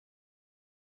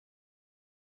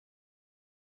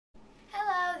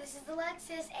Hello, this is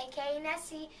Alexis, aka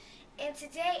Nessy, and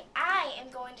today I am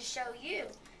going to show you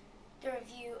the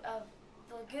review of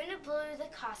the Lagoona Blue the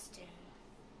costume.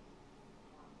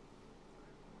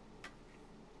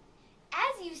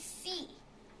 As you see,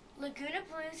 Lagoona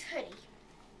Blue's hoodie,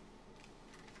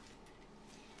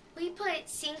 we put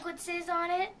sequences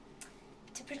on it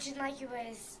to pretend like it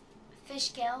was fish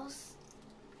scales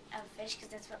of fish, because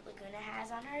that's what Lagoona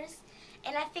has on hers,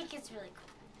 and I think it's really cool.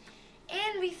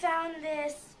 And we found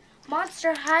this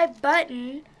Monster High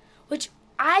button, which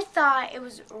I thought it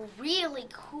was really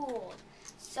cool,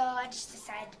 so I just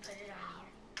decided to put it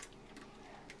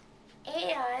on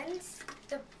here. And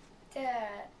the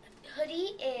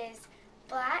hoodie is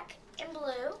black and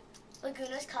blue,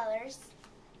 Lagoona's colors,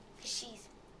 because she's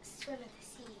swimming the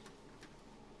sea.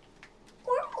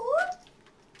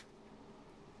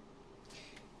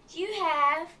 You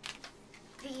have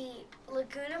the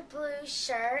Lagoona Blue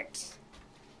shirt,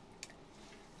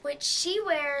 which she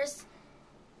wears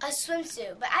a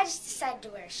swimsuit, but I just decided to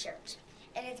wear a shirt.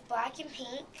 And it's black and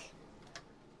pink.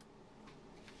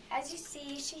 As you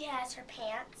see, she has her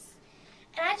pants.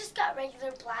 And I just got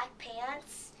regular black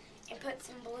pants and put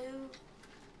some blue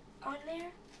on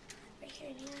there, right here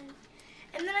and here.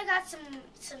 And then I got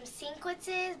some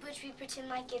sequences, which we pretend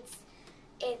like it's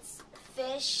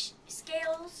fish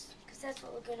scales, because that's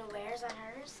what Lagoona wears on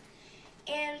hers.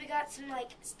 And we got some like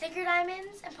sticker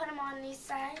diamonds and put them on these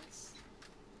sides.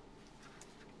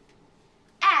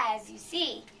 As you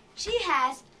see, she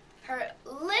has her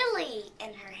lily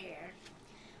in her hair,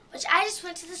 which I just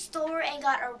went to the store and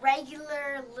got a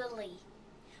regular lily,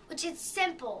 which is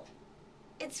simple.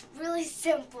 It's really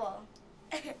simple.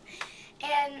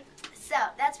 And so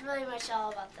that's really much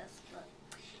all about this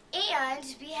lily.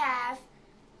 And we have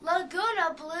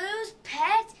Lagoona Blue's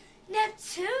pet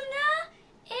Neptuna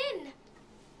in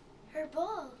her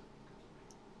bowl.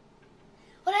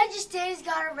 What I just did is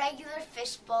got a regular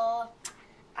fish bowl.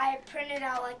 I printed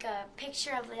out like a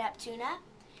picture of the Neptuna,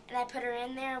 and I put her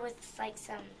in there with like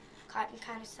some cotton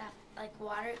kind of stuff, like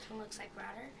water. It kind of looks like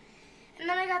water. And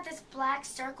then I got this black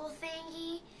circle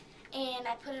thingy, and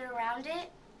I put it around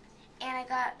it. And I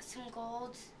got some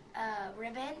gold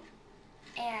ribbon,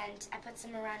 and I put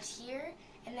some around here.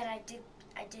 And then I did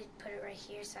put it right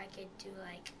here so I could do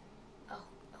like a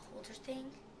holder thing.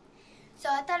 So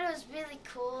I thought it was really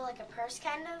cool, like a purse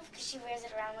kind of, because she wears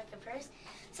it around like a purse.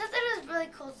 So I thought it was really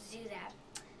cool to do that.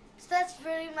 So that's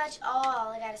pretty much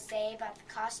all I got to say about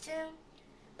the costume.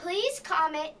 Please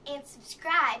comment and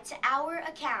subscribe to our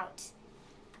account.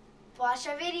 Watch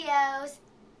our videos.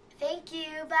 Thank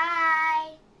you.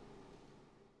 Bye.